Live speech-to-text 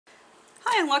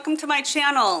Hi and welcome to my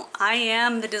channel. I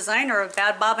am the designer of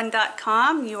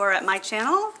badbobbin.com. You are at my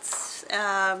channel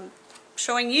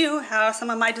showing you how some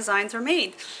of my designs are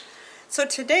made. So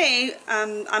today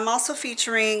I'm also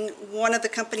featuring one of the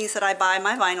companies that I buy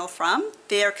my vinyl from.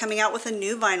 They are coming out with a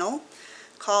new vinyl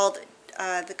called,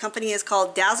 the company is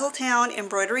called Dazzletown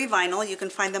Embroidery Vinyl. You can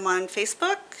find them on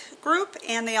Facebook group,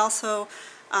 and they also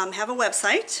have a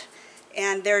website.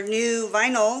 And their new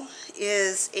vinyl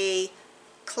is a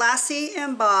classy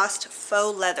embossed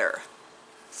faux leather.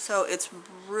 So it's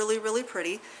really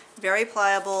pretty, very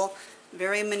pliable,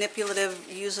 very manipulative,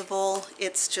 usable.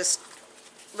 It's just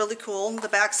really cool. The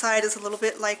back side is a little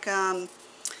bit like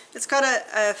it's got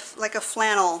like a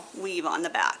flannel weave on the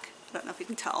back. I don't know if you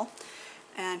can tell.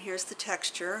 And here's the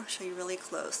texture. I'll show you really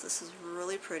close. This is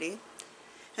really pretty,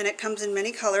 and it comes in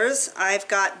many colors. I've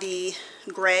got the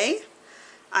gray,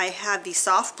 I have the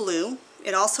soft blue.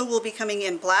 It also will be coming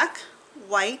in black,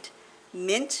 white,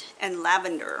 mint, and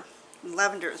lavender.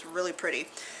 Lavender is really pretty.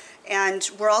 And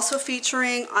we're also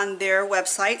featuring on their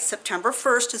website, September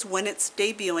 1st is when it's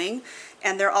debuting,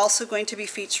 and they're also going to be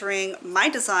featuring my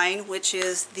design, which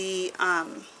is the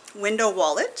window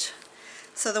wallet.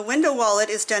 So the window wallet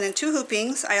is done in 2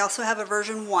 hoopings. I also have a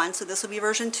version 1, so this will be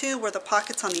version 2, where the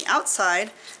pocket's on the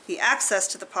outside, the access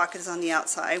to the pocket is on the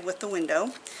outside with the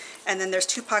window, and then there's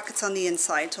 2 pockets on the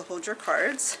inside to hold your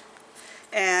cards.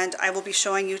 And I will be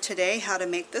showing you today how to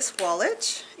make this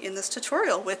wallet in this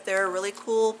tutorial with their really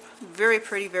cool, very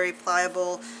pretty, very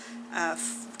pliable,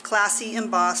 classy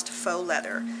embossed faux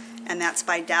leather. And that's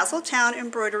by Dazzletown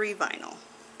Embroidery Vinyl.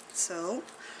 So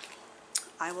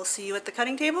I will see you at the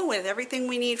cutting table with everything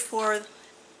we need for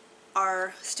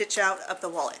our stitch out of the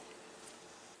wallet.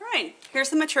 Alright, here's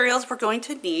the materials we're going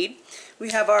to need.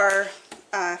 We have our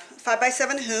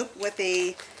 5x7 hoop with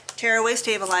a tearaway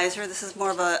stabilizer. This is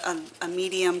more of a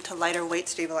medium to lighter weight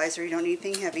stabilizer. You don't need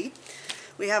anything heavy.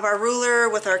 We have our ruler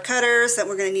with our cutters that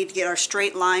we're going to need to get our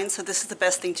straight lines. So this is the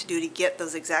best thing to do to get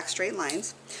those exact straight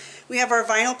lines. We have our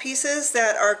vinyl pieces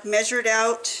that are measured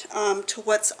out to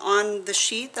what's on the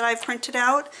sheet that I've printed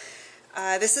out.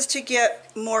 This is to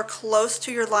get more close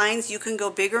to your lines. You can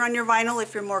go bigger on your vinyl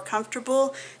if you're more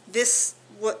comfortable.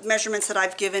 What measurements that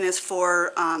I've given is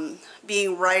for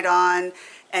being right on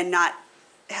and not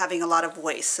having a lot of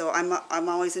waste. So I'm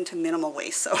always into minimal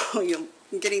waste, so you're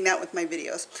getting that with my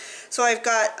videos. So I've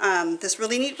got this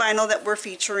really neat vinyl that we're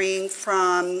featuring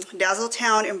from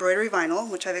Dazzletown Embroidery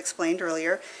Vinyl, which I've explained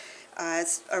earlier.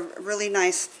 It's a really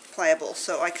nice pliable,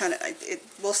 so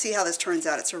we'll see how this turns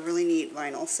out. It's a really neat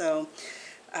vinyl. So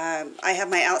I have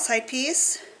my outside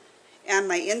piece and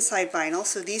my inside vinyl.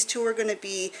 So these two are going to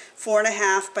be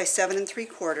 4.5 by 7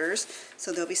 3/4,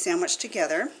 so they'll be sandwiched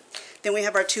together. Then we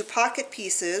have our 2 pocket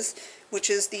pieces, which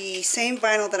is the same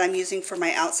vinyl that I'm using for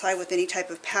my outside with any type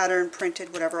of pattern,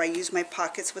 printed, whatever. I use my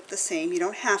pockets with the same. You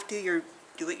don't have to.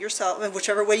 Do it yourself,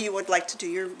 whichever way you would like to do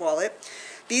your wallet.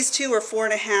 These two are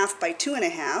 4.5 by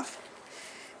 2.5.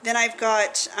 Then I've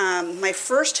got my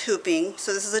first hooping.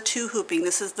 So this is a 2 hooping.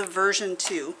 This is the version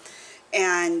 2.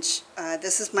 And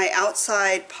this is my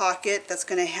outside pocket that's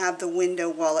going to have the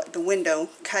window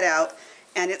cut out,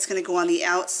 and it's going to go on the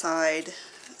outside.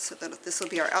 So this will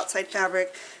be our outside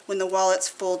fabric. When the wallet's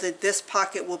folded, this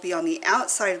pocket will be on the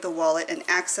outside of the wallet and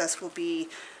access will be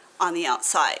on the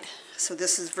outside. So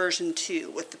this is version 2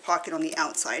 with the pocket on the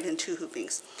outside and 2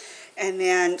 hoopings. And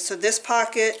then, so this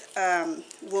pocket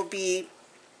will be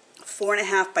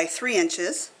 4.5 by 3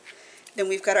 inches. Then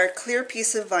we've got our clear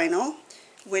piece of vinyl,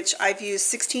 which I've used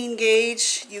 16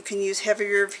 gauge. You can use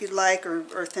heavier if you'd like,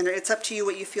 or thinner. It's up to you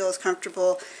what you feel is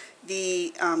comfortable.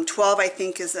 The 12, I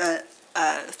think, is a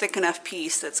thick enough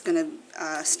piece that's going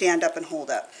to stand up and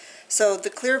hold up. So the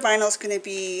clear vinyl is going to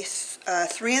be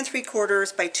 3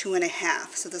 3/4 by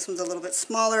 2.5. So this one's a little bit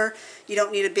smaller. You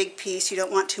don't need a big piece. You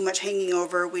don't want too much hanging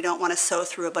over. We don't want to sew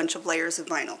through a bunch of layers of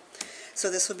vinyl. So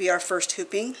this will be our first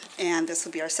hooping, and this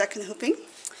will be our second hooping.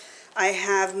 I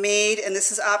have made, and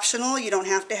this is optional, you don't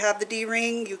have to have the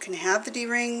D-ring. You can have the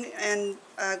D-ring and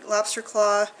lobster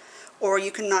claw, or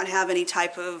you can not have any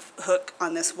type of hook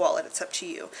on this wallet. It's up to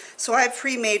you. So I've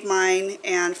pre-made mine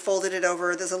and folded it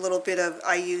over. There's a little bit of,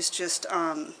 I used just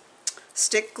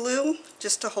stick glue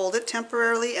just to hold it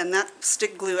temporarily, and that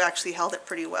stick glue actually held it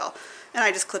pretty well. And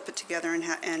I just clip it together and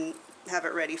have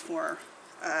it ready for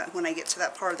when I get to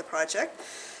that part of the project.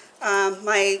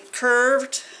 My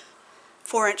curved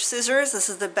 4-inch scissors, this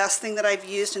is the best thing that I've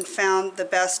used and found the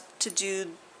best to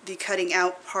do the cutting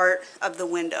out part of the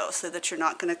window, so that you're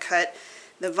not going to cut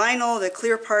the vinyl, the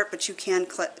clear part, but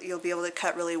you'll be able to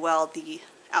cut really well the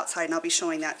outside, and I'll be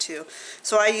showing that too.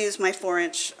 So I use my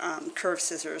 4-inch curved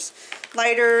scissors.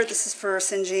 Lighter, this is for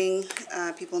singeing.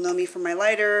 People know me for my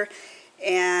lighter.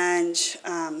 And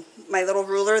my little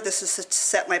ruler, this is to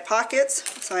set my pockets.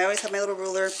 So I always have my little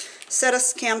ruler, set of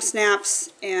cam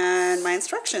snaps, and my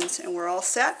instructions. And we're all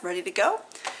set, ready to go.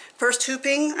 First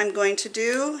hooping I'm going to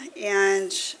do,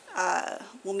 and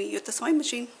we'll meet you at the sewing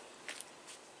machine.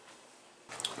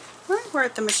 All right, we're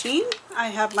at the machine. I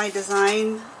have my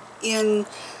design in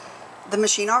the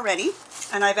machine already,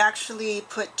 and I've actually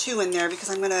put 2 in there because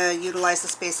I'm going to utilize the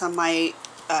space on my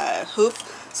hoop.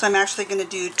 So I'm actually going to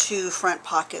do 2 front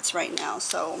pockets right now.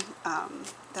 So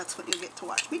that's what you get to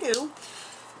watch me do.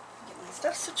 Get my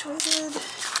stuff situated.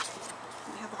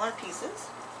 I have a lot of pieces.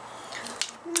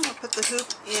 And we'll put the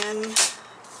hoop in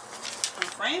the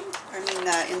frame,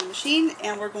 in the machine,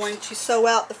 and we're going to sew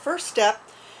out the first step,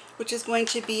 which is going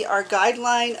to be our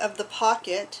guideline of the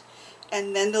pocket,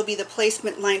 and then there'll be the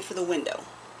placement line for the window.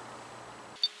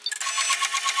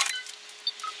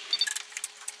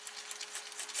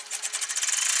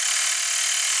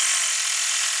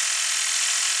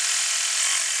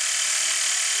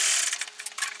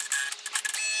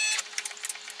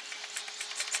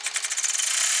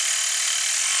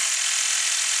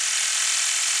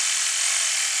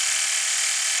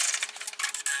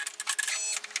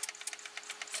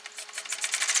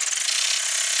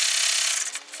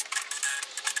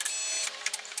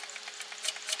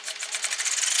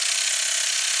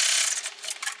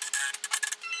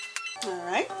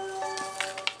 Alright.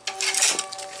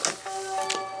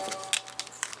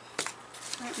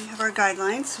 Alright, we have our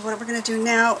guidelines. So what we're going to do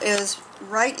now is,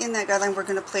 right in that guideline, we're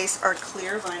going to place our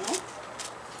clear vinyl.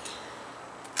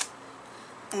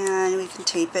 And we can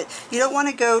tape it. You don't want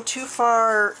to go too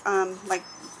far, like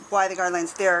why the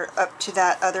guideline's there, up to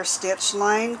that other stitch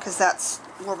line, because that's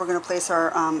where we're going to place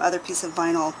our other piece of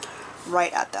vinyl,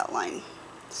 right at that line.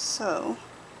 So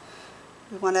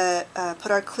we want to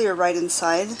put our clear right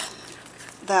inside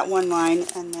that one line,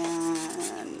 and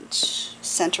then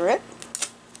center it.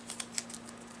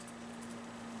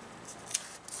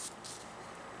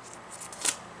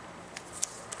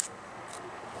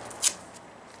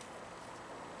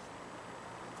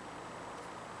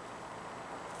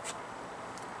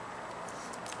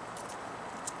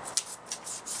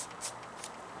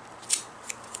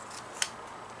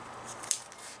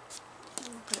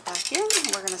 Put it back in, and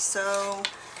we're going to sew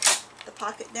the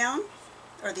pocket down,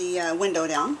 or the window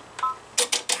down.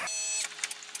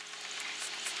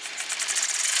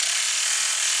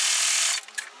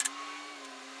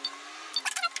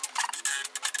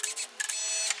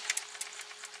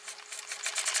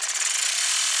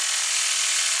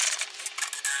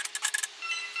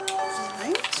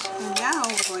 Alright, and now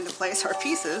we're going to place our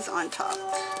pieces on top.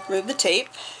 Remove the tape.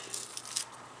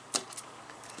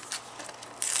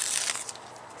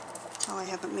 Oh, I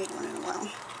haven't made one in a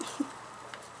while.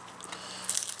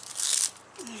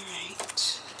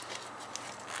 Alright.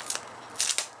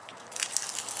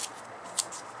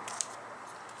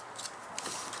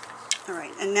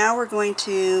 Alright, and now we're going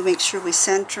to make sure we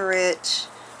center it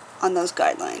on those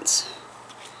guidelines.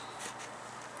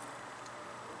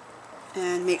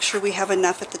 And make sure we have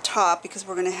enough at the top, because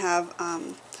we're going to have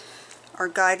our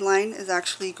guideline is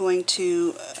actually going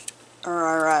to, or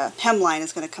our hemline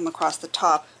is going to come across the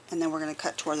top, and then we're going to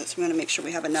cut towards it. So we want to make sure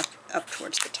we have enough up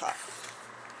towards the top.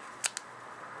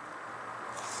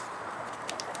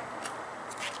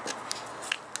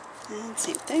 And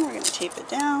same thing, we're going to tape it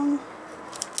down.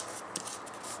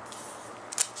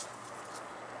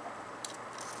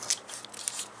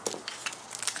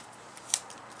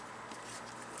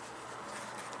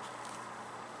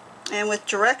 And with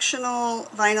directional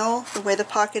vinyl, the way the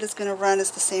pocket is going to run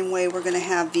is the same way we're going to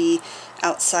have the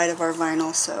outside of our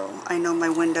vinyl. So I know my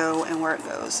window and where it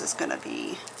goes is going to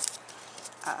be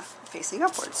facing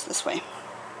upwards this way.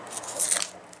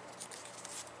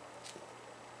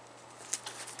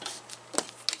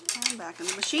 And back in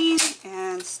the machine,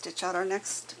 and stitch out our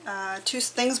next 2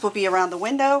 things will be around the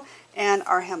window and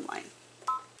our hemline.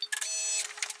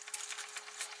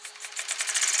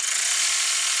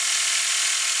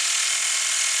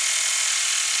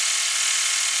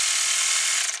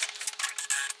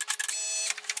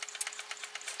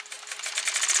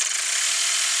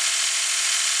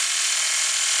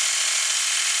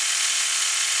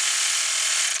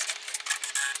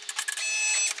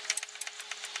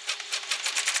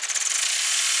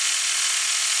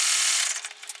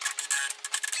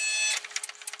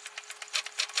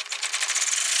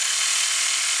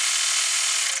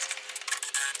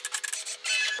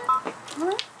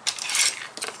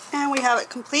 And we have it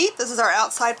complete. This is our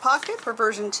outside pocket for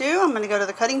version 2. I'm going to go to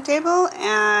the cutting table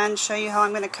and show you how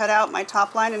I'm going to cut out my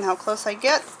top line and how close I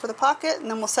get for the pocket, and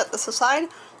then we'll set this aside,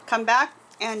 come back,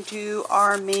 and do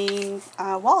our main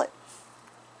wallet.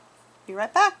 Be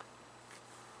right back.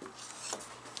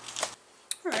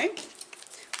 Alright,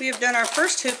 we have done our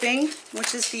first hooping,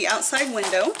 which is the outside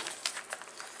window.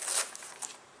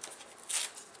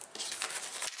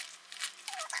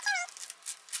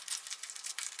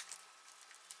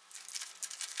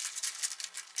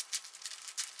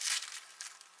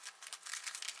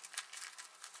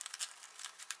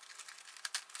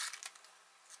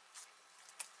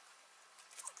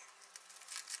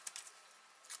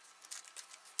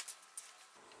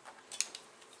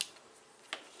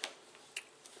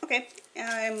 Okay,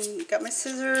 I've got my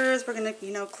scissors. We're going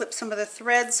to, clip some of the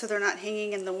threads so they're not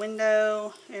hanging in the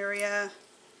window area.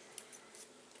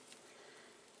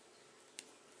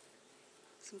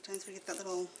 Sometimes we get that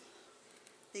little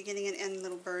beginning and end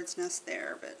little bird's nest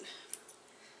there, but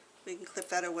we can clip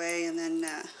that away, and then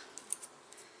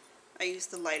I use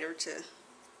the lighter to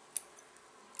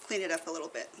clean it up a little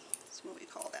bit. That's what we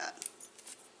call that.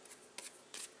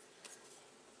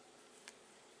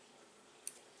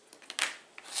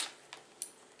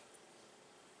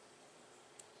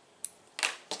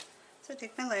 So I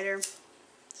take my lighter,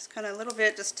 just kind of a little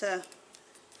bit just to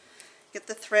get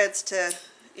the threads to,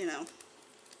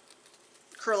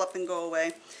 curl up and go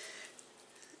away.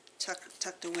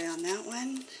 Tucked away on that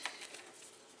one.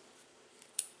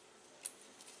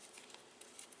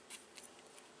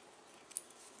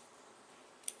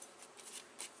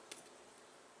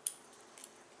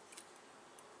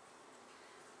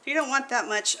 If you don't want that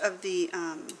much of the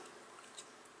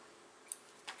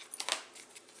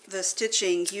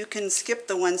stitching, you can skip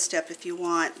the one step if you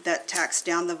want that tacks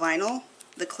down the vinyl,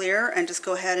 the clear, and just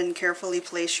go ahead and carefully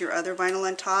place your other vinyl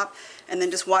on top, and then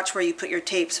just watch where you put your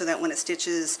tape so that when it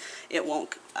stitches it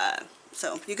won't.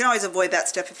 So you can always avoid that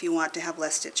step if you want to have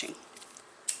less stitching.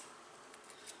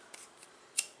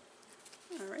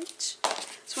 Alright,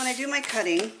 so when I do my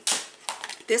cutting,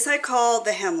 this I call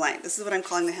the hemline. This is what I'm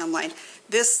calling the hemline.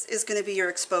 This is going to be your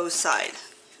exposed side.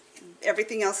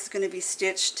 Everything else is going to be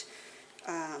stitched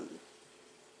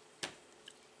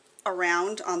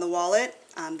around on the wallet.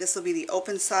 This will be the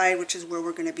open side, which is where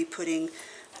we're going to be putting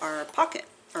our pocket,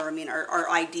 or our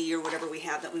ID or whatever we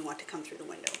have that we want to come through the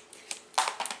window.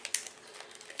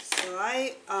 So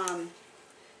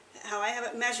how I have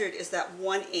it measured is that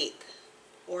 1/8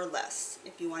 or less.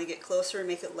 If you want to get closer and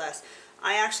make it less,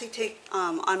 I actually take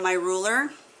on my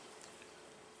ruler.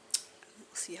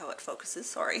 See how it focuses.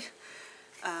 Sorry.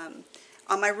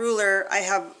 On my ruler, I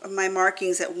have my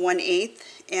markings at 1/8,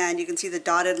 and you can see the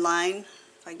dotted line.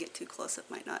 If I get too close, it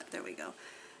might not. There we go.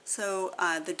 So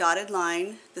the dotted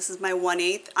line, this is my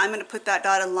 1/8. I'm going to put that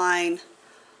dotted line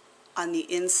on the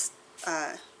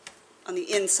inside.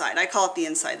 I call it the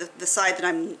inside, the side that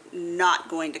I'm not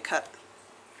going to cut,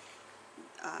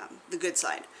 the good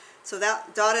side. So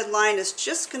that dotted line is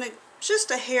just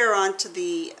a hair onto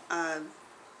the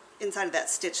inside of that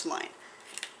stitch line.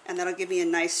 And that'll give me a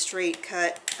nice straight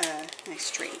cut, nice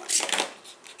straight line.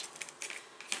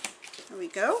 There we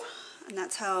go. And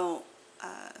that's how,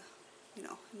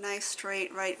 nice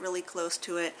straight, right, really close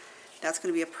to it. That's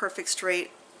going to be a perfect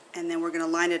straight. And then we're going to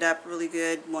line it up really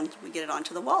good once we get it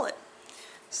onto the wallet.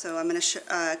 So I'm going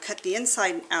to cut the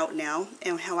inside out now.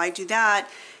 And how I do that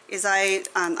is I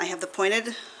have the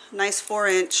pointed, nice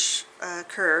 4-inch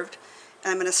curved.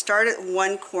 And I'm going to start at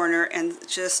one corner and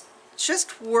just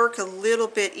work a little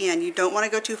bit in. You don't want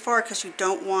to go too far because you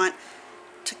don't want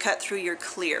to cut through your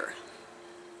clear.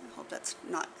 I hope that's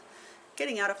not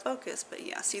getting out of focus, but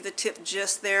yeah, see the tip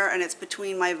just there, and it's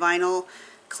between my vinyl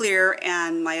clear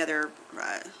and my other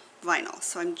vinyl.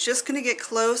 So I'm just going to get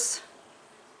close,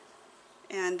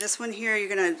 and this one here you're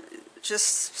going to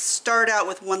just start out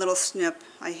with one little snip.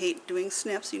 I hate doing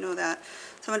snips, you know that.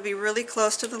 So I'm going to be really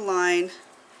close to the line.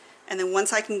 And then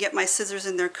once I can get my scissors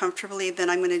in there comfortably, then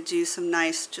I'm going to do some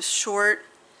nice, just short,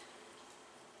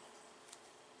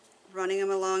 running them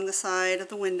along the side of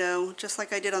the window, just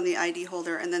like I did on the ID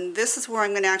holder. And then this is where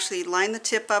I'm going to actually line the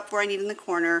tip up where I need in the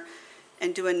corner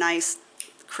and do a nice,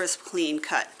 crisp, clean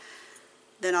cut.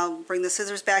 Then I'll bring the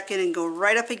scissors back in and go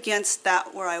right up against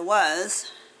that where I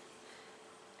was,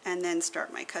 and then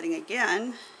start my cutting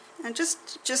again. And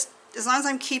just as long as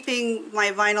I'm keeping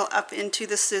my vinyl up into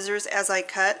the scissors as I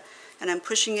cut, and I'm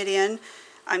pushing it in,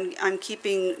 I'm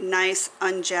keeping nice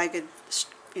unjagged,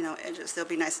 edges. They'll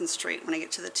be nice and straight. When I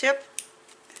get to the tip,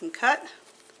 I can cut.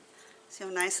 See how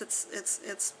nice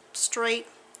it's straight,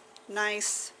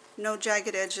 nice, no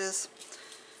jagged edges.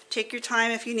 Take your time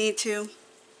if you need to.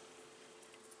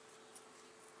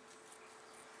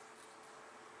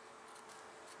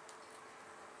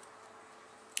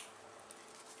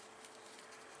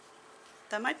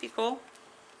 That might be cool.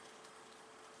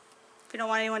 If you don't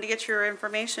want anyone to get your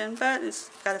information, but it's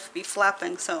got to be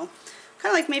flapping, so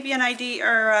kind of like maybe an ID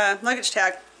or luggage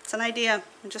tag. It's an idea.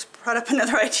 I just brought up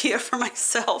another idea for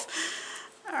myself.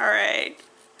 All right.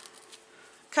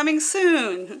 Coming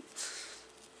soon.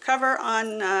 Cover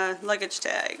on luggage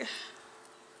tag.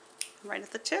 Right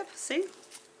at the tip, see?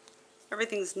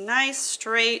 Everything's nice,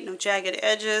 straight, no jagged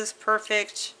edges,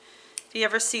 perfect. If you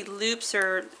ever see loops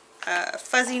or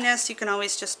fuzziness, you can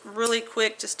always just really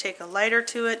quick just take a lighter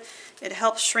to it. It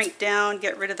helps shrink down,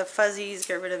 get rid of the fuzzies,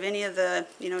 get rid of any of the,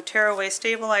 tearaway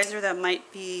stabilizer that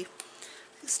might be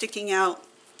sticking out.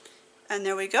 And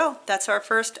there we go. That's our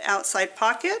first outside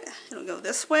pocket. It'll go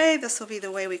this way. This will be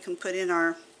the way we can put in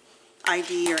our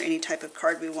ID or any type of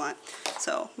card we want.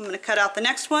 So I'm going to cut out the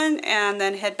next one and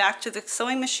then head back to the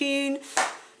sewing machine,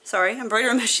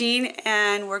 embroidery machine,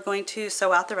 and we're going to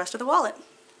sew out the rest of the wallet.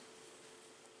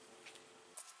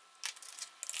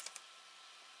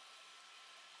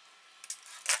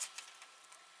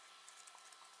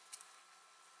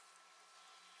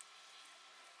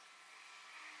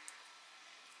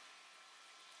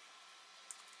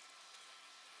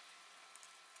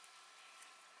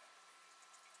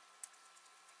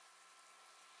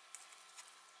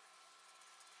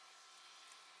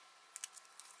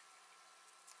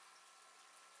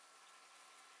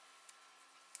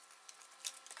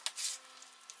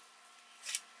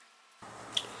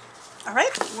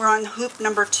 Alright, we're on hoop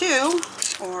number 2,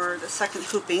 or the second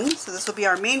hooping. So this will be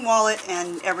our main wallet,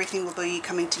 and everything will be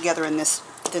coming together in this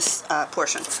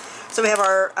portion. So we have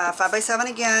our 5x7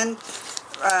 again,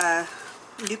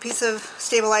 new piece of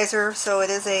stabilizer. So it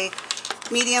is a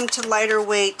medium to lighter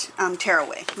weight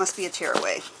tearaway. Must be a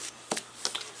tearaway.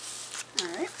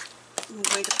 Alright, I'm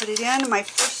going to put it in. My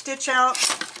first stitch out.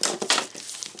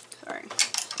 Sorry,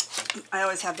 I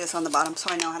always have this on the bottom so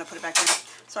I know how to put it back in.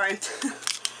 Sorry.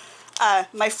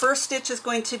 My first stitch is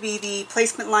going to be the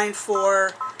placement line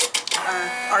for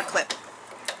our clip.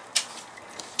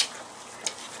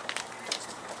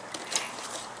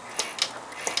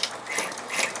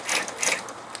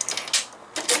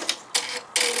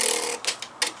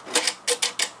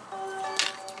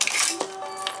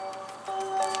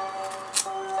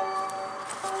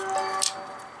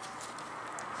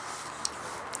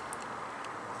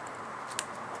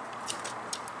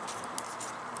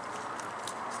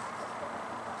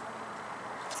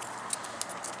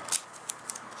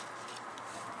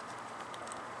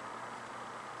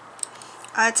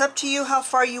 It's up to you how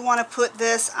far you want to put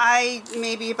this. I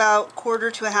maybe about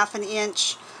 1/4 to 1/2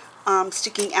 inch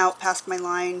sticking out past my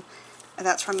line, and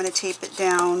that's where I'm going to tape it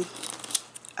down.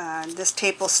 This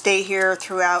tape will stay here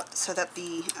throughout so that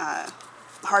the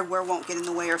hardware won't get in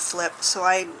the way or flip. So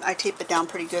I tape it down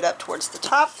pretty good up towards the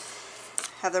top.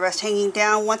 Have the rest hanging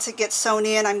down. Once it gets sewn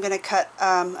in, I'm going to cut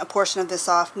a portion of this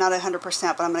off, not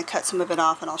 100%, but I'm going to cut some of it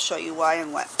off, and I'll show you why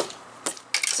and what.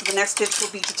 So the next stitch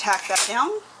will be to tack that down.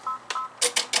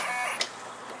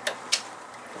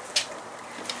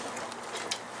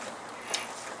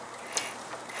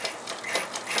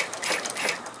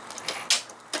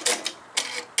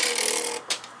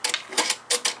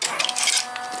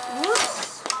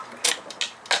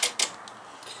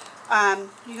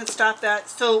 You can stop that.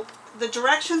 So the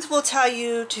directions will tell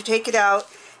you to take it out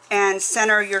and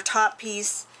center your top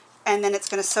piece, and then it's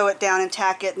going to sew it down and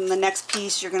tack it, and the next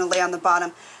piece you're going to lay on the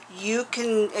bottom. You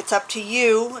can, it's up to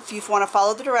you if you want to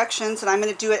follow the directions, and I'm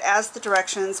going to do it as the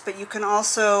directions, but you can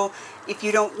also, if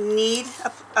you don't need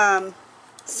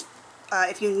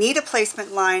if you need a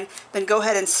placement line, then go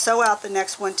ahead and sew out the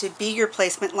next one to be your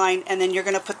placement line, and then you're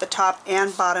going to put the top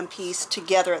and bottom piece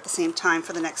together at the same time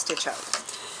for the next stitch out.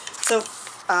 So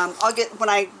when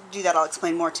I do that, I'll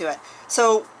explain more to it.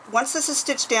 So once this is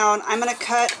stitched down, I'm going to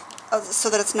cut so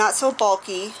that it's not so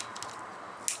bulky.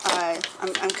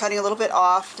 I'm cutting a little bit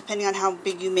off depending on how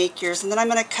big you make yours, and then I'm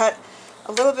going to cut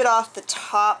a little bit off the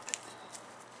top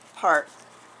part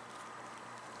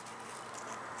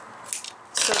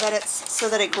so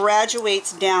that it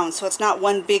graduates down, so it's not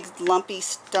one big lumpy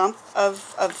stump of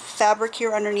fabric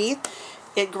here underneath.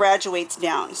 It graduates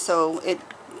down, so it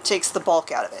takes the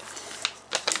bulk out of it.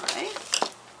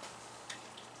 Alright.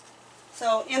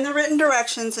 So in the written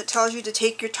directions, it tells you to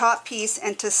take your top piece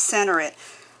and to center it.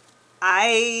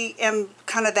 I am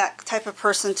kind of that type of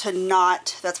person to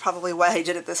not, that's probably why I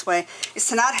did it this way, is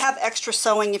to not have extra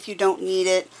sewing if you don't need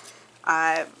it.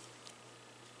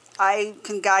 I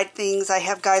can guide things. I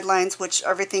have guidelines, which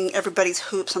everybody's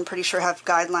hoops, I'm pretty sure, have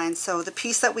guidelines. So the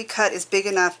piece that we cut is big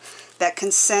enough that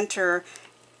can center,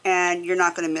 and you're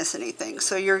not going to miss anything.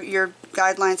 So your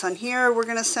guidelines on here, we're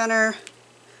going to center,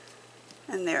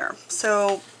 and there.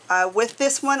 So With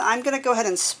this one, I'm going to go ahead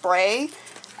and spray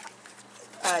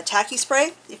tacky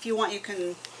spray. If you want, you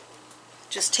can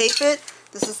just tape it.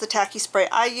 This is the tacky spray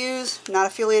I use. Not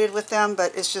affiliated with them,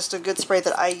 but it's just a good spray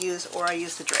that I use, or I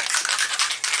use the drips.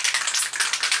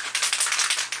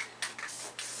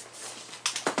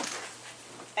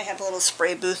 I have a little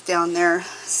spray booth down there,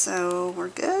 so we're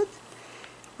good.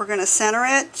 We're going to center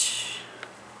it,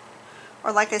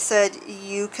 or like I said,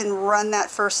 you can run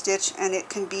that first stitch and it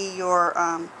can be your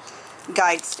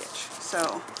guide stitch.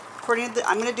 So according to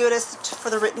I'm going to do it as for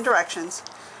the written directions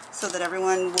so that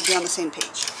everyone will be on the same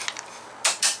page.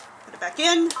 Put it back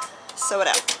in, sew it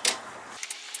out.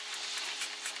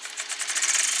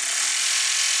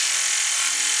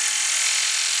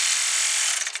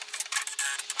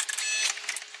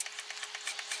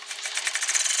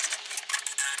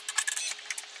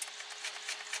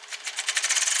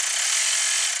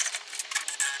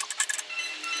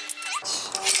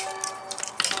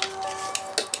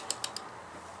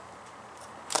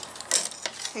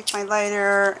 Take my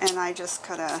lighter and I just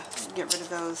kind of get rid of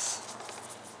those.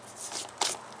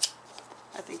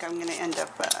 I think I'm going to end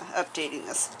up updating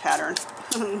this pattern.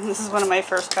 This is one of my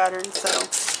first patterns, so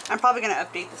I'm probably going to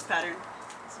update this pattern.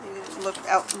 So you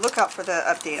look out for the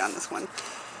update on this one.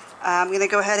 I'm going to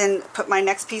go ahead and put my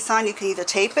next piece on. You can either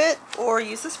tape it or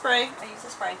use the spray. I use the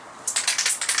spray.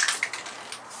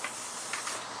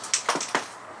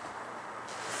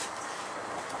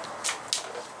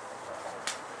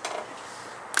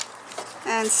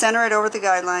 And center it over the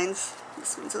guidelines.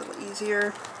 This one's a little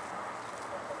easier.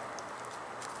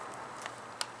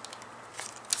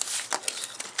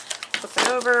 Flip it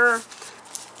over,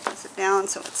 press it down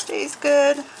so it stays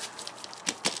good.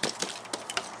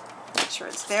 Make sure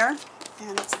it's there.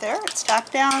 And it's there. It's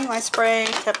tacked down. My spray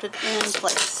kept it in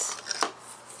place.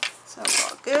 So it's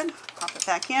all good. Pop it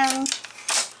back in.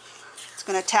 It's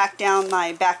going to tack down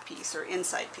my back piece or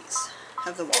inside piece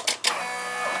of the wallet.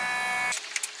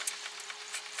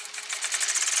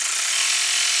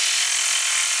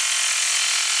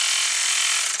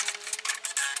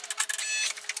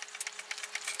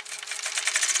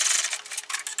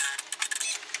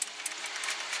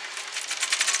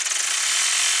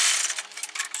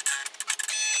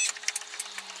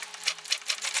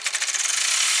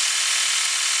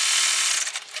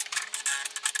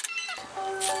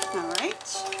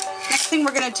 Next thing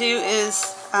we're going to do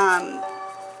is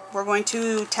we're going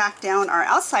to tack down our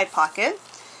outside pocket.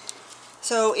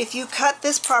 So if you cut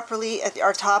this properly at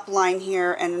our top line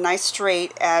here and a nice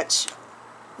straight at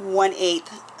 1/8,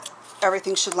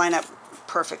 everything should line up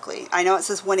perfectly. I know it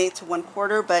says 1/8 to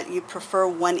 1/4, but you prefer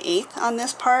 1/8 on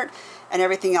this part and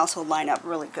everything else will line up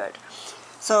really good.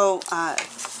 So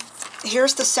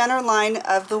here's the center line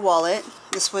of the wallet.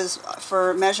 This was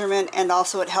for measurement, and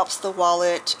also it helps the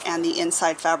wallet and the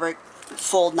inside fabric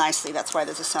fold nicely. That's why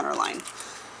there's a center line.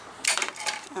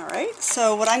 Alright,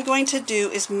 so what I'm going to do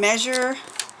is measure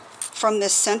from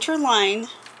this center line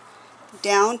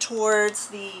down towards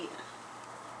the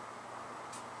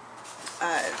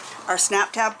our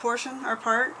snap tab portion, our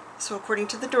part. So according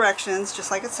to the directions,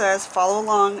 just like it says, follow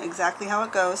along exactly how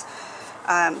it goes.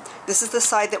 This is the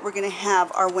side that we're going to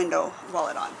have our window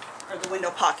wallet on, or the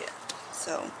window pocket.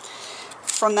 So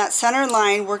from that center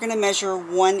line, we're going to measure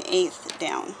 1/8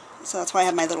 down. So that's why I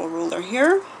have my little ruler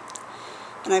here.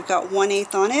 And I've got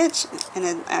 1/8 on it,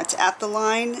 and it's at the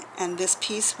line, and this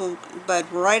piece will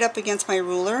bud right up against my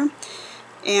ruler.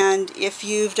 And if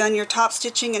you've done your top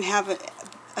stitching and have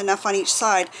enough on each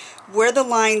side, where the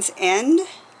lines end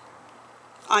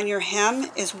on your hem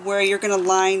is where you're going to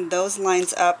line those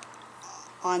lines up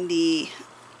on the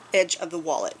edge of the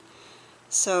wallet.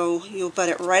 So you'll butt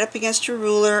it right up against your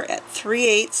ruler at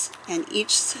 3/8, and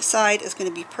each side is going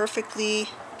to be perfectly.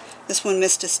 This one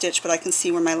missed a stitch, but I can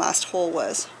see where my last hole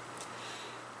was,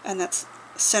 and that's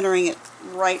centering it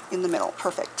right in the middle.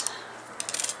 Perfect.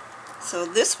 So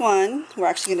this one, we're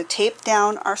actually going to tape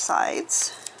down our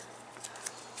sides.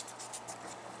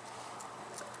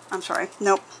 I'm sorry,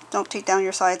 nope, don't tape down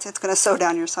your sides. It's going to sew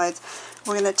down your sides.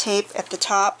 We're going to tape at the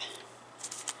top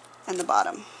and the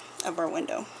bottom of our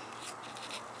window.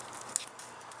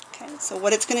 Okay, so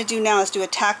what it's going to do now is do a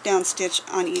tack down stitch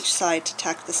on each side to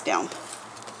tack this down.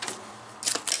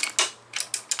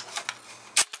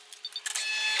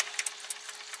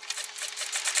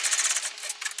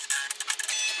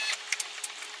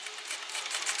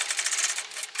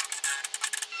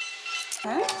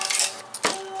 Okay,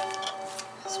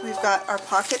 so we've got our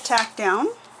pocket tacked down,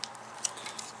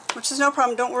 which is no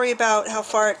problem. Don't worry about how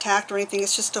far it tacked or anything.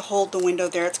 It's just to hold the window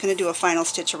there. It's going to do a final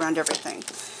stitch around everything.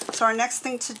 So our next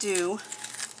thing to do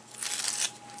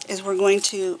is we're going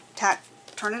to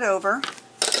turn it over,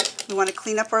 We want to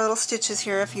clean up our little stitches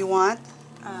here if you want.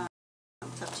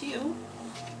 It's up to you.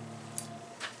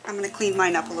 I'm going to clean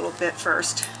mine up a little bit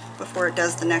first before it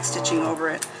does the next stitching over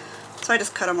it. So I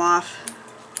just cut them off.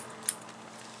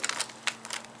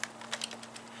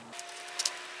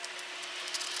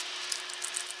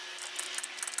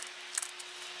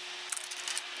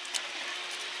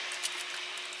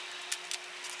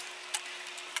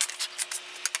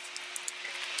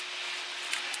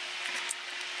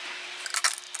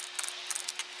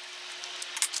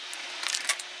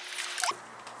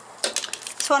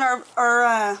 So on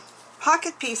our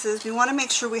pocket pieces, we want to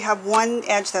make sure we have one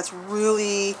edge that's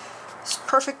really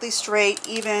perfectly straight,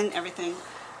 even, everything.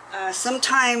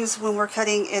 Sometimes when we're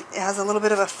cutting, it has a little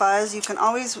bit of a fuzz. You can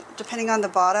always, depending on the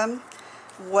bottom,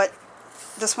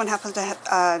 this one happens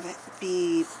to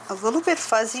be a little bit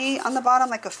fuzzy on the bottom,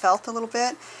 like a felt a little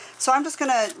bit. So I'm just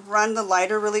going to run the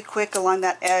lighter really quick along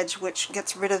that edge, which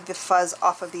gets rid of the fuzz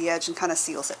off of the edge and kind of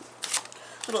seals it.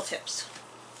 Little tips.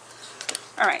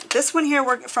 Alright, this one here,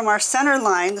 we're from our center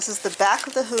line. This is the back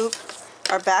of the hoop,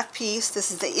 our back piece. This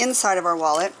is the inside of our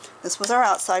wallet. This was our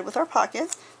outside with our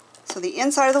pocket. So the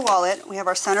inside of the wallet, we have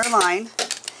our center line.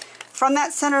 From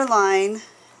that center line,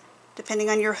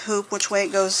 depending on your hoop, which way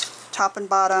it goes, top and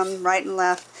bottom, right and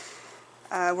left,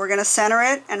 we're going to center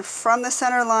it, and from the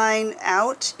center line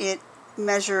out, it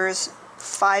measures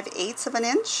 5/8 of an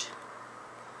inch.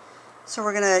 So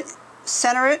we're going to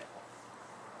center it,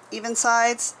 even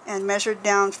sides, and measure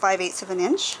down 5/8 of an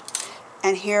inch.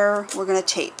 And here we're going to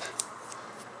tape.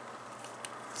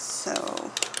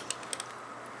 So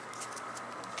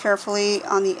carefully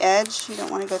on the edge. You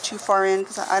don't want to go too far in,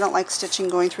 because I don't like stitching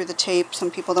going through the tape. Some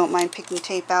people don't mind picking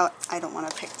tape out. I don't want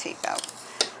to pick tape out.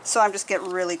 So I'm just getting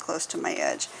really close to my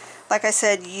edge. Like I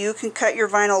said, you can cut your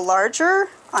vinyl larger.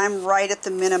 I'm right at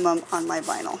the minimum on my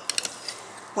vinyl.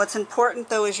 What's important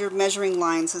though is your measuring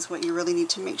lines is what you really need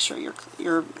to make sure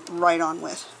you're right on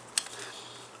with.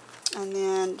 And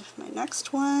then my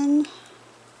next one.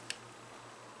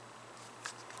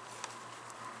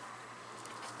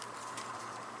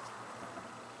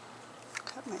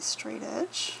 Cut my straight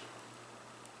edge.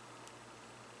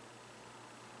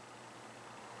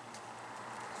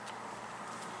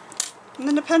 And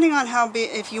then depending on how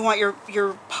big, if you want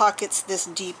your pockets this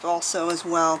deep also as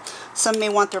well. Some may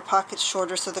want their pockets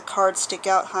shorter so the cards stick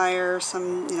out higher.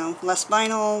 Some, you know, less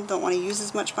vinyl, don't want to use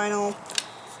as much vinyl.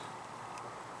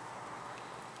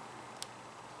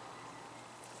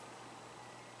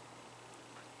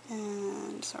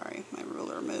 And sorry, my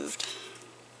ruler moved.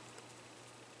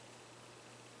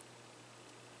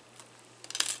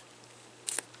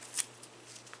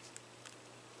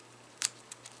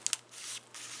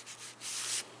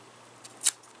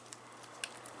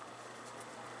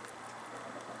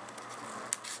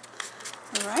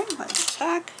 Alright, my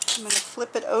tag. I'm going to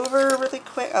flip it over really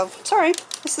quick. Oh, sorry.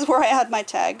 This is where I had my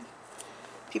tag.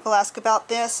 People ask about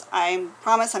this. I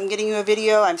promise I'm getting you a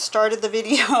video. I've started the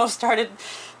video,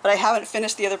 but I haven't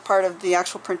finished the other part of the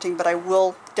actual printing, but I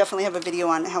will definitely have a video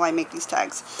on how I make these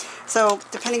tags. So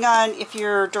depending on if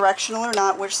you're directional or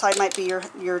not, which side might be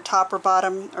your top or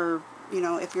bottom, or, you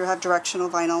know, if you have directional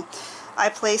vinyl, I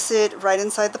place it right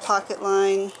inside the pocket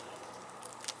line.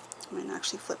 Mine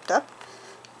actually flipped up.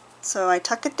 So I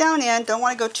tuck it down in. Don't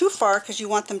want to go too far because you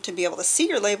want them to be able to see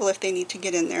your label if they need to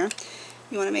get in there.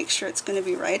 You want to make sure it's going to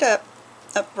be right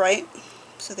upright,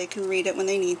 so they can read it when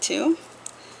they need to.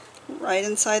 Right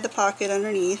inside the pocket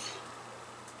underneath.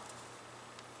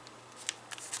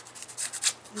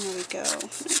 And there we go. I'm going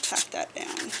to tack that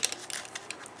down.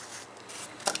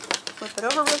 Flip it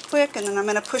over real quick, and then I'm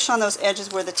going to push on those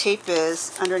edges where the tape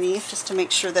is underneath, just to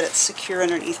make sure that it's secure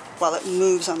underneath while it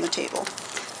moves on the table.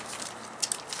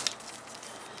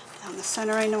 Down the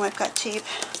center, I know I've got tape.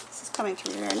 This is coming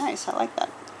through very nice. I like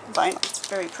that vinyl. It's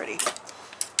very pretty.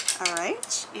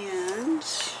 Alright, and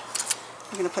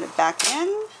I'm going to put it back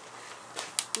in.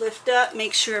 Lift up,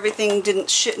 make sure everything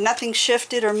nothing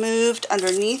shifted or moved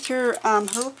underneath your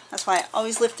hoop. That's why I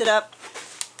always lift it up.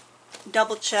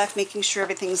 Double check, making sure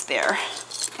everything's there.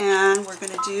 And we're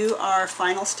going to do our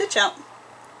final stitch out.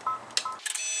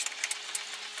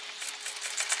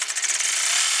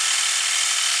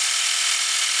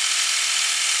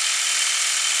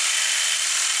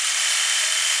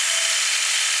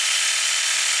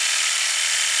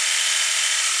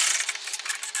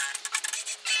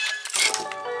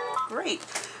 Great.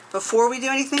 Before we do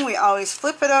anything, we always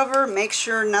flip it over, make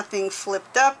sure nothing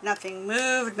flipped up, nothing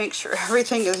moved, make sure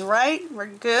everything is right. We're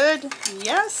good.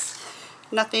 Yes.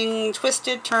 Nothing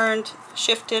twisted, turned,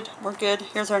 shifted. We're good.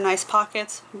 Here's our nice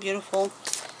pockets. Beautiful.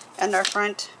 And our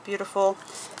front. Beautiful.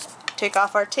 Take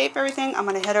off our tape, everything. I'm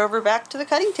going to head over back to the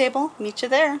cutting table. Meet you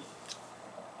there.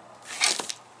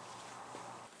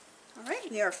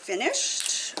 We are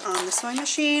finished on the sewing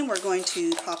machine. We're going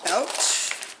to pop out.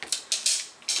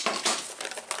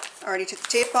 I already took the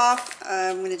tape off.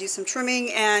 I'm going to do some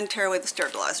trimming and tear away the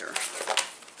sterilizer.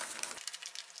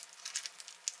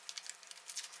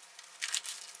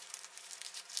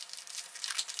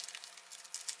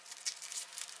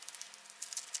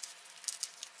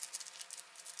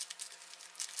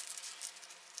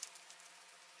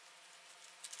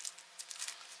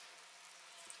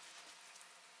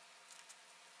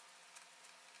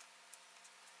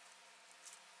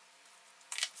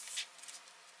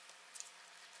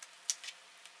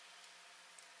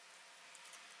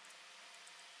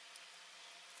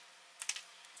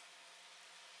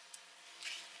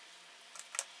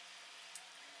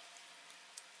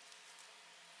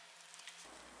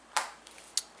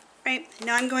 Right,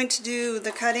 now I'm going to do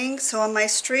the cutting. So on my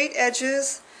straight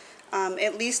edges,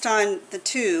 at least on the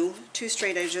two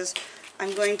straight edges,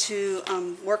 I'm going to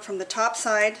work from the top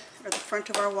side, or the front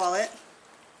of our wallet.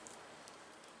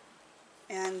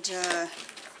 And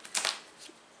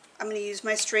I'm going to use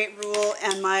my straight rule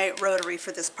and my rotary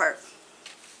for this part.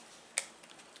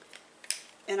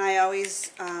 And I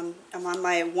always, I'm on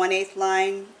my 1/8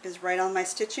 line is right on my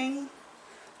stitching,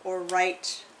 or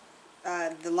right,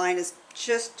 the line is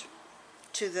just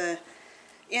to the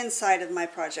inside of my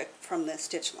project from the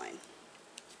stitch line.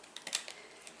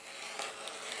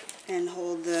 And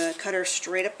hold the cutter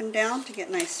straight up and down to get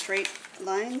nice straight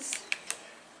lines.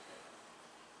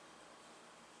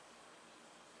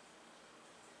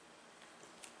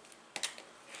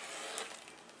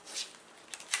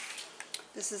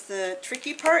 This is the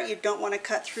tricky part. You don't want to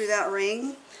cut through that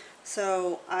ring.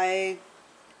 So I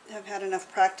have had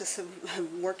enough practice of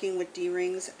working with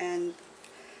D-rings, and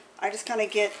I just kind of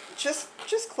get just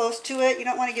close to it. You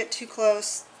don't want to get too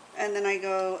close, and then I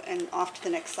go and off to the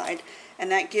next side,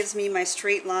 and that gives me my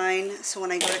straight line. So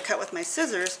when I go to cut with my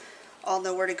scissors, I'll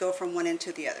know where to go from one end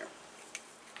to the other.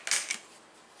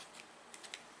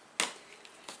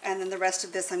 And then the rest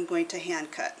of this I'm going to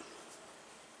hand cut.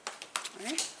 All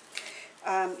right.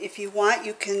 If you want,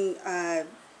 you can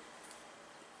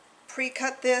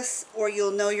pre-cut this, or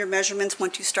you'll know your measurements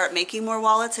once you start making more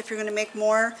wallets. If you're going to make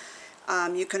more,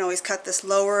 you can always cut this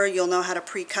lower. You'll know how to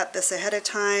pre-cut this ahead of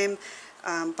time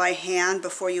by hand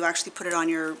before you actually put it on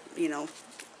your,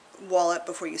 wallet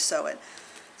before you sew it.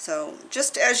 So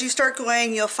just as you start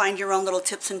going, you'll find your own little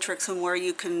tips and tricks on where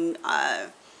you can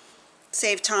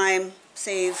save time,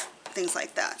 save things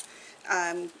like that.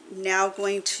 I'm now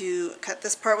going to cut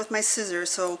this part with my scissors.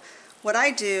 So what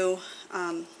I do,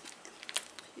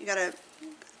 you got to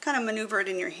kind of maneuver it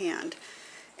in your hand,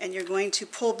 and you're going to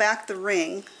pull back the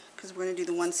ring, because we're going to do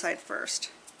the one side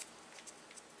first.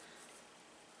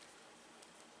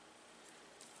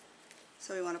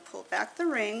 So we want to pull back the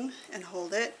ring and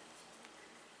hold it,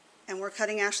 and we're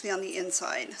cutting actually on the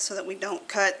inside so that we don't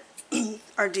cut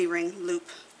our D-ring loop.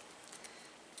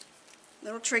 A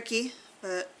little tricky,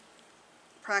 but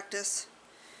practice.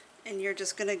 And you're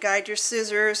just going to guide your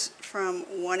scissors from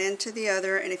one end to the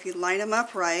other, and if you line them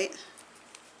up right,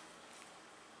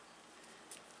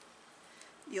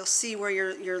 you'll see where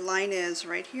your line is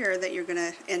right here that you're going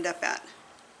to end up at.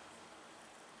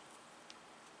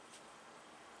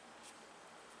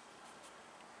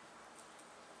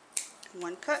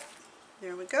 One cut.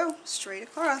 There we go, straight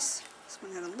across. This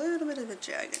one had a little bit of a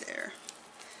jag there.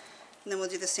 And then we'll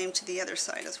do the same to the other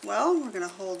side as well. We're going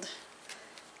to hold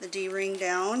the D-ring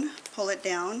down, pull it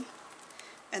down,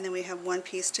 and then we have one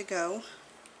piece to go.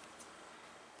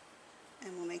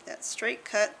 And we'll make that straight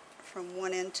cut from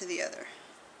one end to the other.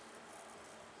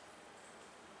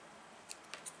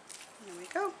 There we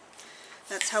go.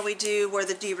 That's how we do where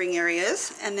the D-ring area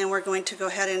is. And then we're going to go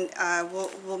ahead and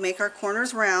we'll make our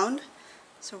corners round.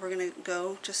 So we're going to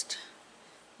go just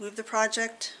move the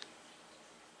project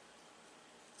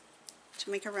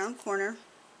to make a round corner.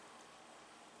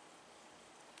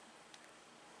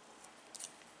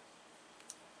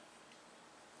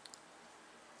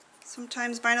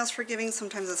 Sometimes vinyl's forgiving,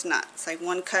 sometimes it's not. It's like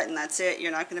one cut and that's it.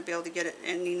 You're not going to be able to get it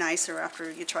any nicer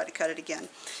after you try to cut it again.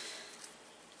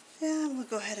 And we'll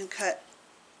go ahead and cut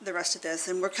the rest of this.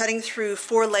 And we're cutting through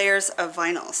 4 layers of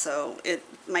vinyl, so it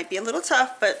might be a little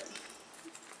tough, but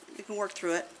you can work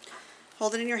through it.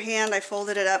 Hold it in your hand. I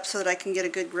folded it up so that I can get a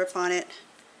good grip on it.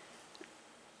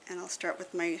 And I'll start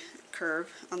with my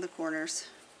curve on the corners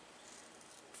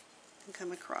and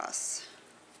come across.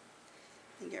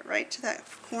 And get right to that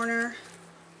corner.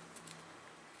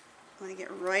 I want to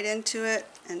get right into it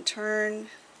and turn.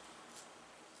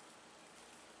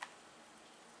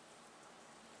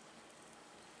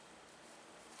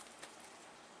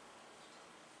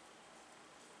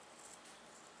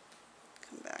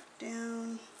 Come back down.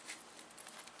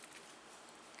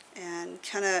 and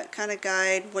kind of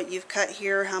guide what you've cut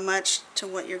here, how much to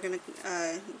what you're going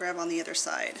to grab on the other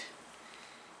side.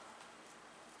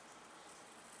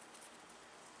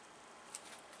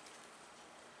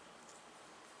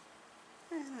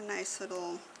 And a nice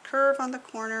little curve on the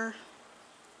corner.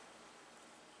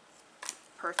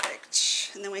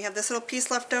 Perfect. And then we have this little piece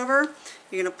left over.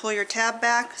 You're going to pull your tab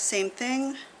back, same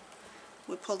thing.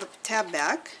 We pull the tab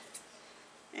back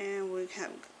and we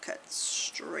have cut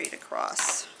straight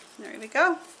across. There we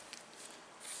go.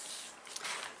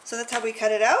 So that's how we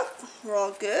cut it out. We're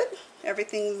all good.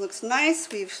 Everything looks nice.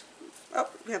 We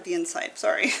have the inside,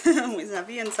 sorry. We have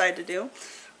the inside to do.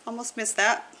 Almost missed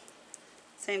that.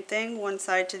 Same thing, one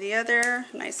side to the other.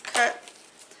 Nice cut.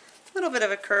 A little bit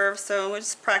of a curve, so we'll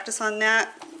just practice on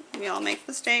that. We all make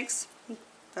mistakes,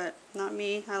 but not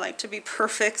me. I like to be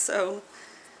perfect, so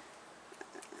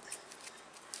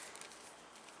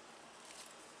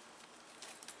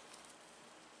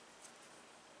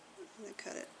I'm going to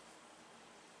cut it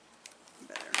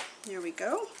better. Here we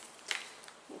go.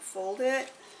 We'll fold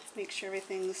it, make sure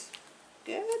everything's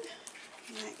good.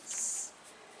 Nice.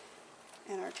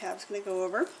 And our tab's going to go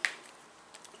over.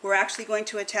 We're actually going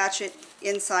to attach it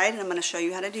inside, and I'm going to show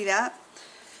you how to do that.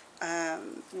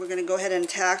 We're going to go ahead and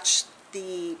attach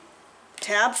the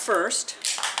tab first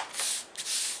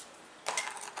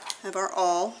of our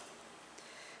awl.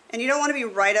 And you don't want to be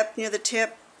right up near the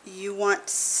tip. You want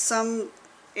some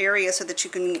area so that you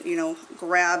can,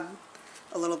 grab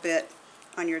a little bit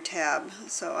on your tab.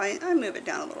 So I move it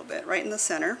down a little bit, right in the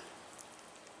center.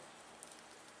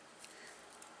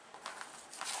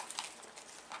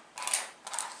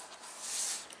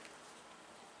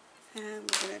 And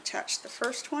we're going to attach the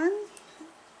first one,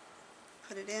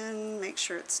 put it in, make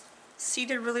sure it's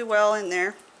seated really well in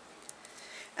there.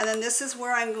 And then this is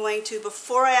where I'm going to,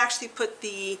 before I actually put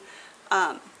the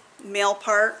male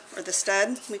part, or the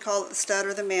stud, we call it the stud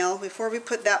or the male, before we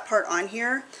put that part on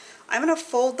here, I'm going to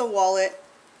fold the wallet,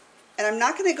 and I'm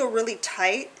not going to go really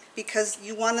tight because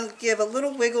you want to give a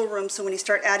little wiggle room so when you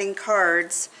start adding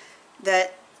cards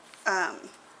that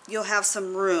you'll have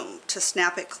some room to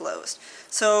snap it closed.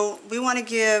 So we want to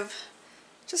give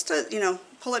just a,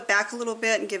 pull it back a little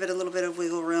bit and give it a little bit of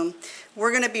wiggle room.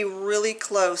 We're going to be really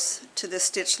close to this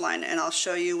stitch line, and I'll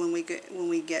show you when we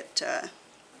get to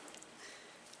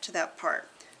that part.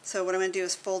 So what I'm going to do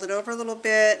is fold it over a little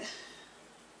bit,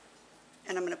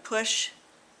 and I'm going to push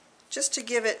just to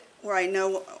give it where I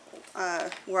know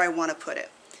where I want to put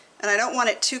it. And I don't want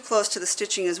it too close to the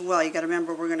stitching as well. You got to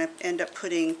remember we're going to end up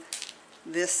putting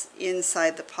this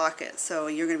inside the pocket, so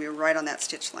you're going to be right on that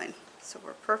stitch line. So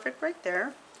we're perfect right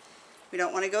there. We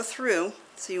don't want to go through,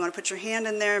 so you want to put your hand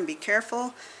in there and be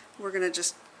careful. We're going to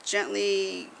just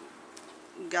gently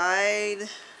guide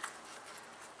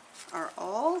our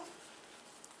awl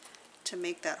to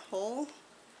make that hole.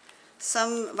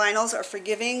 Some vinyls are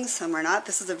forgiving, some are not.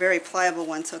 This is a very pliable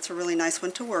one, so it's a really nice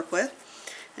one to work with.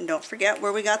 And don't forget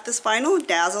where we got this vinyl,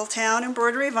 Dazzletown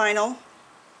embroidery vinyl.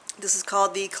 This is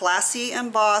called the Classy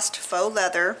Embossed Faux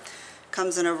Leather.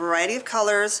 Comes in a variety of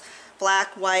colors, black,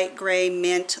 white, gray,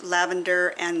 mint,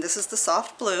 lavender, and this is the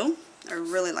soft blue. I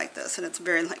really like this, and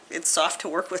it's soft to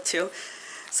work with too.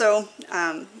 So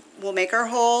we'll make our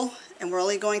hole, and we're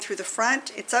only going through the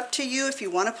front. It's up to you if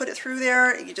you want to put it through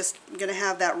there. You're going to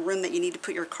have that room that you need to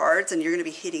put your cards, and you're going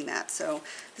to be hitting that. So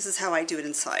this is how I do it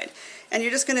inside. And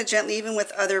you're just going to gently, even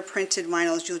with other printed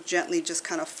vinyls, you'll gently just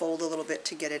kind of fold a little bit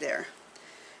to get it there.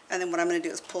 And then what I'm going to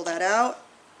do is pull that out,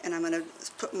 and I'm going to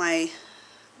put my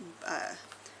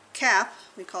cap,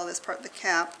 we call this part the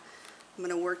cap. I'm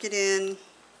going to work it in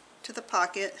to the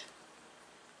pocket,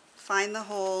 find the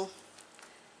hole,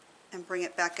 and bring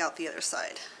it back out the other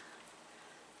side.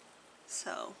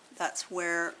 So that's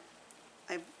where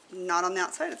I'm not on the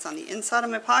outside, it's on the inside of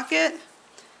my pocket.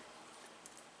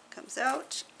 Comes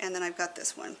out, and then I've got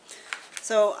this one.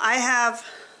 So I have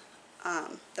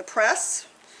the press.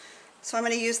 So I'm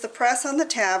going to use the press on the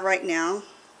tab right now,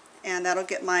 and that'll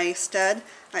get my stud.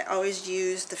 I always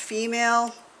use the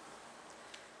female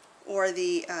or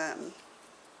the,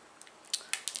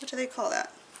 what do they call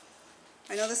that?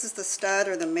 I know this is the stud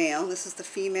or the male. This is the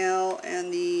female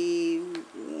and the,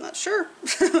 I'm not sure.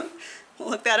 We'll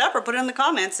look that up or put it in the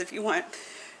comments if you want.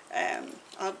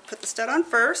 I'll put the stud on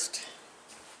first.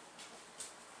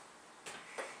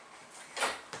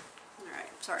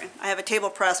 Sorry, I have a table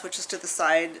press which is to the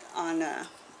side on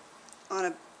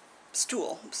a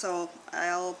stool, so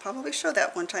I'll probably show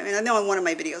that one time, and I know in one of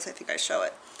my videos I think I show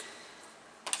it.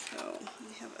 So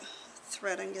we have a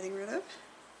thread I'm getting rid of.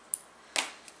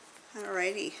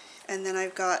 Alrighty, and then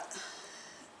I've got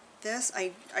this.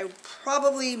 I'll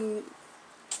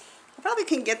I probably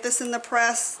can get this in the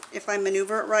press if I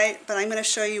maneuver it right, but I'm going to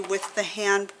show you with the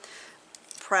hand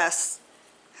press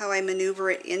how I maneuver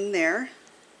it in there.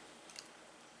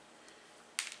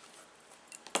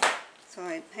 So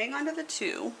I hang on to the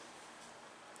two.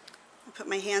 I put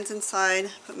my hands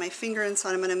inside, put my finger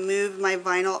inside. I'm going to move my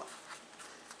vinyl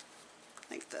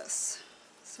like this.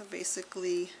 So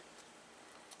basically,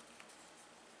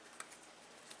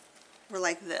 we're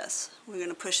like this. We're going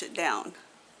to push it down.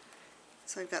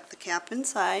 So I've got the cap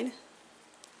inside,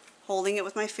 holding it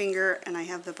with my finger, and I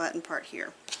have the button part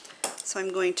here. So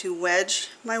I'm going to wedge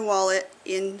my wallet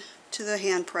into the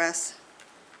hand press,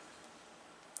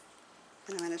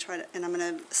 and I'm going to I'm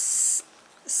going to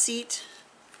seat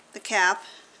the cap,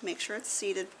 make sure it's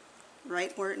seated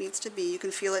right where it needs to be. You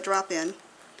can feel it drop in.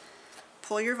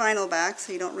 Pull your vinyl back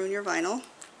so you don't ruin your vinyl.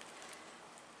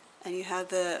 And you have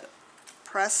the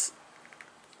press,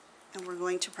 and we're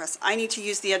going to press. I need to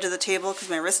use the edge of the table because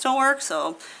my wrists don't work,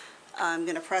 so I'm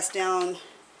going to press down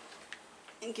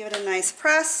and give it a nice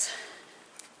press.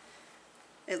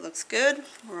 It looks good.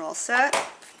 We're all set.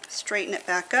 Straighten it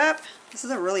back up. This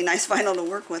is a really nice vinyl to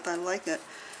work with. I like it.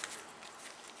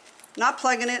 Not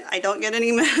plugging it. I don't get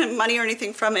any money or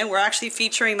anything from it. We're actually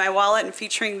featuring my wallet and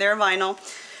featuring their vinyl.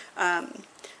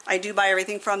 I do buy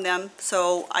everything from them,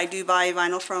 so I do buy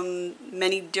vinyl from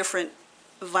many different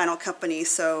vinyl companies,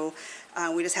 so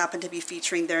we just happen to be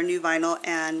featuring their new vinyl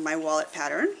and my wallet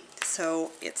pattern.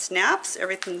 So it snaps,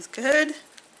 everything's good.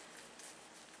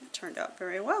 It turned out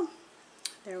very well.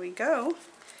 There we go.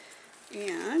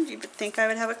 And you would think I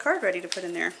would have a card ready to put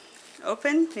in there.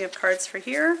 Open, we have cards for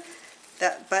here.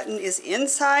 That button is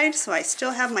inside, so I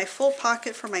still have my full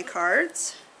pocket for my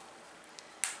cards.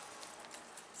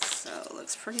 So it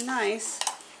looks pretty nice.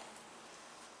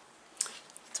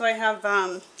 So I have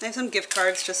some gift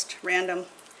cards, just random.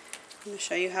 I'm going to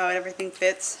show you how everything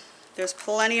fits. There's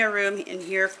plenty of room in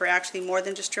here for actually more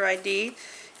than just your ID.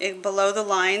 Below the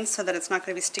line so that it's not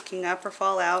going to be sticking up or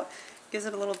fall out. Gives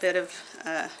it a little bit of,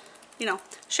 you know,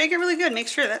 shake it really good. Make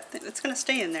sure that it's going to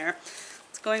stay in there.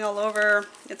 It's going all over.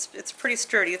 It's pretty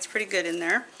sturdy. It's pretty good in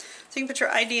there. So you can put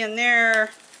your ID in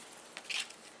there.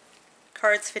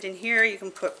 Cards fit in here. You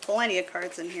can put plenty of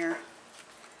cards in here.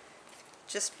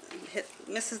 Just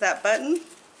misses that button.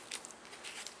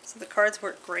 So the cards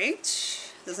work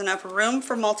great. There's enough room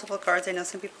for multiple cards. I know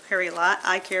some people carry a lot.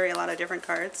 I carry a lot of different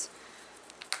cards.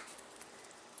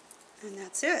 And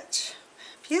that's it.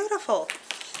 Beautiful.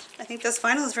 I think this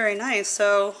vinyl is very nice.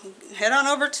 So head on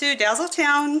over to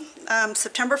Dazzletown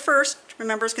September 1st.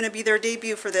 Remember, it's going to be their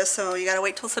debut for this, so you got to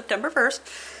wait till September 1st.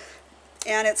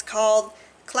 And it's called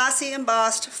Classy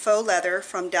Embossed Faux Leather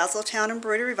from Dazzletown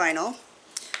Embroidery Vinyl.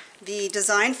 The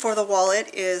design for the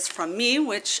wallet is from me,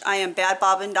 which I am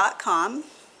badbobbin.com,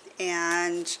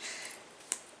 and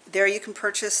there you can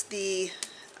purchase the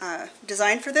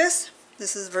design for this.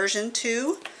 This is version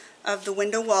 2 of the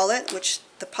window wallet, which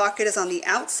the pocket is on the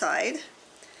outside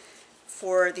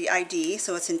for the ID,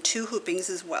 so it's in 2 hoopings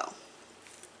as well.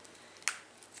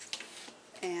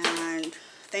 And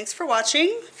thanks for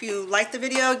watching. If you liked the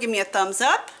video, give me a thumbs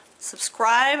up,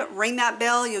 subscribe, ring that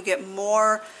bell. You'll get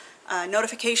more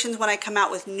notifications when I come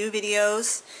out with new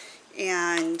videos.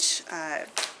 And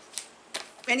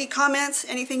any comments,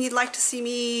 anything you'd like to see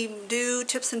me do,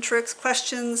 tips and tricks,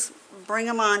 questions, bring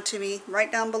them on to me right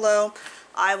down below.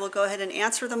 I will go ahead and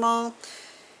answer them all.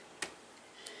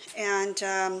 And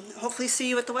hopefully see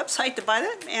you at the website to buy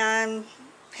that, and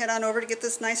head on over to get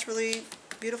this nice, really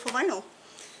beautiful vinyl.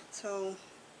 So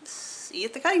see you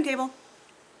at the cutting table.